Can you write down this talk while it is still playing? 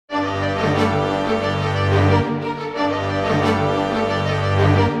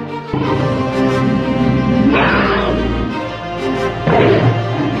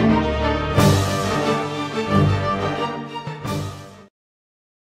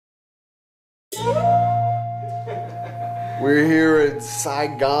We're here at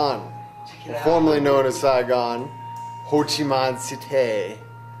Saigon, formerly known as Saigon, Ho Chi Minh City,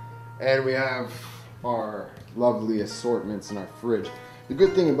 and we have our lovely assortments in our fridge. The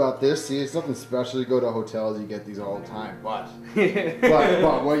good thing about this, see, it's nothing special. You go to hotels, you get these all the time, but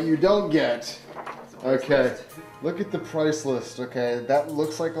what you don't get, okay, look at the price list, okay, that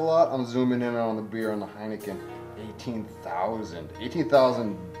looks like a lot. I'm zooming in on the beer on the Heineken. 18,000.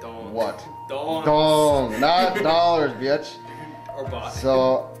 18,000 what? Dong, not dollars, bitch. Or baht.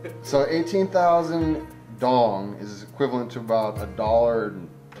 So 18,000 dong is equivalent to about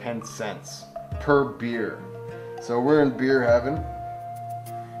 $1.10 per beer. So we're in beer heaven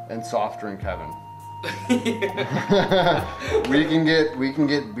and soft drink heaven. we can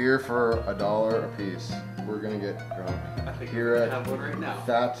get beer for $1 a piece. We're gonna get drunk here at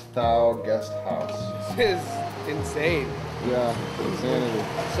Phat Thao Guest House. This is insane. Yeah, insanity.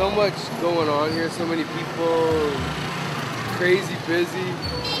 So much going on here, so many people, crazy busy.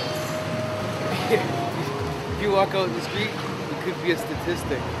 If you walk out in the street, you could be a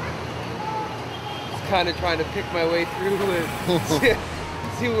statistic. Just kind of trying to pick my way through and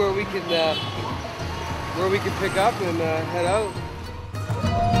see where we can pick up and head out.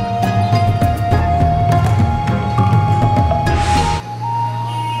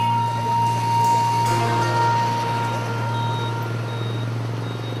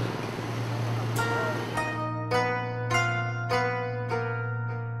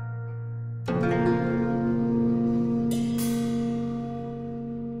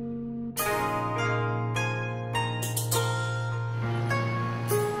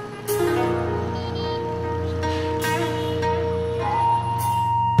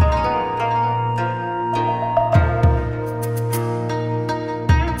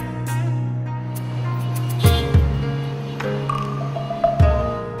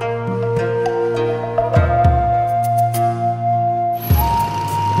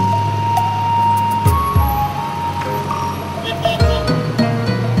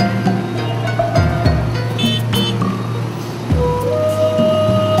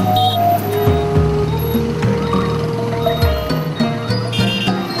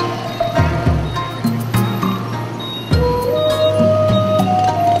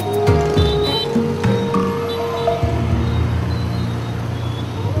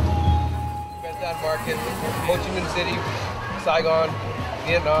 Ho Chi Minh City, Saigon,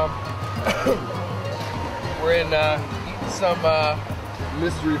 Vietnam. We're in eating some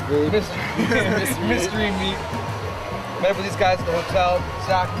mystery food. mystery meat. Met with these guys at the hotel,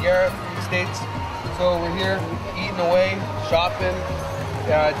 Zach and Garrett from the States. So we're here eating away, shopping,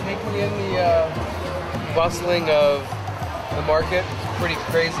 taking in the bustling of the market. It's pretty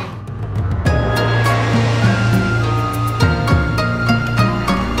crazy.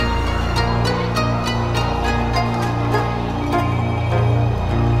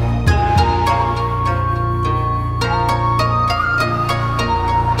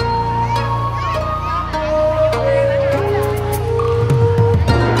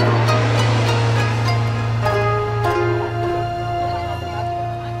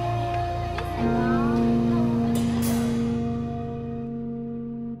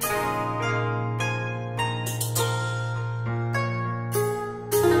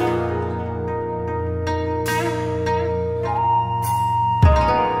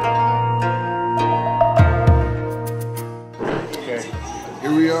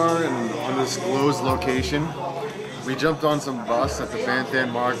 Here we are in an undisclosed location. We jumped on some bus at the Van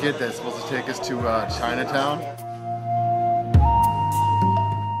Than Market that's supposed to take us to Chinatown.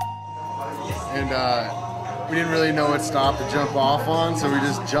 And we didn't really know what stop to jump off on, so we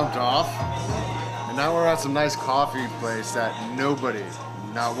just jumped off. And now we're at some nice coffee place that nobody,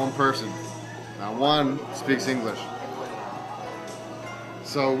 not one person, not one speaks English.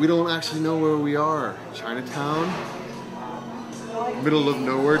 So we don't actually know where we are. Chinatown? Middle of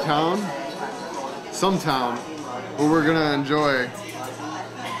nowhere town, some town, but we're gonna enjoy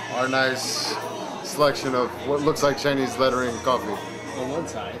our nice selection of what looks like Chinese lettering coffee on one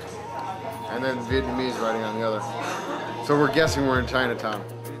side, and then Vietnamese writing on the other. So we're guessing we're in Chinatown.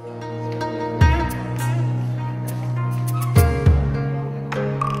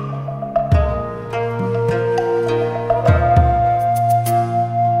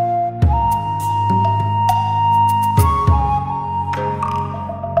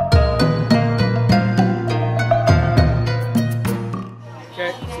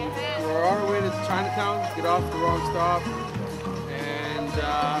 Get off the wrong stop, and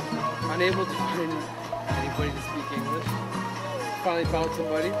unable to find anybody to speak English. Finally found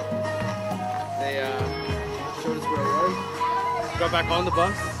somebody. They showed us where it was. Got back on the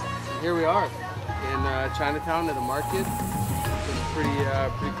bus, and here we are. in Chinatown at a market. It's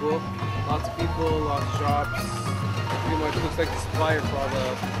pretty cool. Lots of people, lots of shops. Pretty much looks like the supplier for all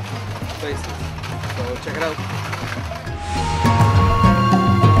the places. So check it out.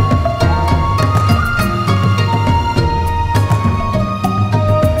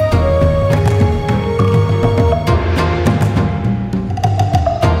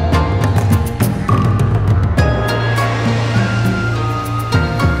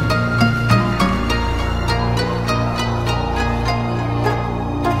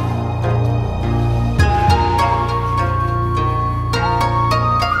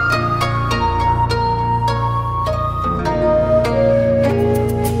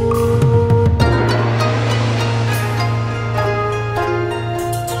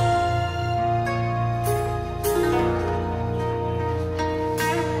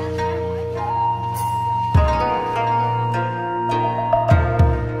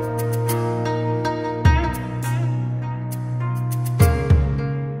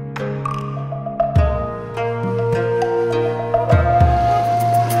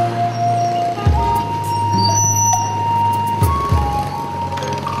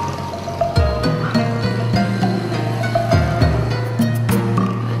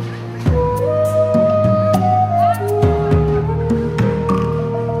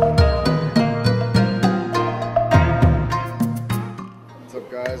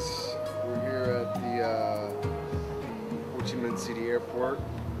 Guys, we're here at the Ho Chi Minh City Airport.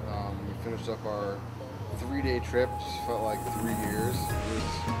 We finished up our 3-day trip. Just felt like 3 years. It was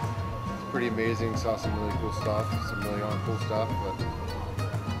pretty amazing. Saw some really cool stuff, some really uncool stuff, but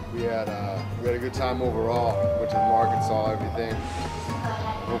we had a good time overall. Went to the market, saw everything.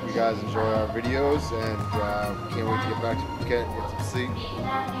 Hope you guys enjoy our videos, and can't wait to get back to Phuket, get some sleep,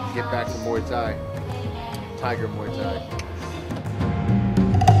 get back to Muay Thai, Tiger Muay Thai.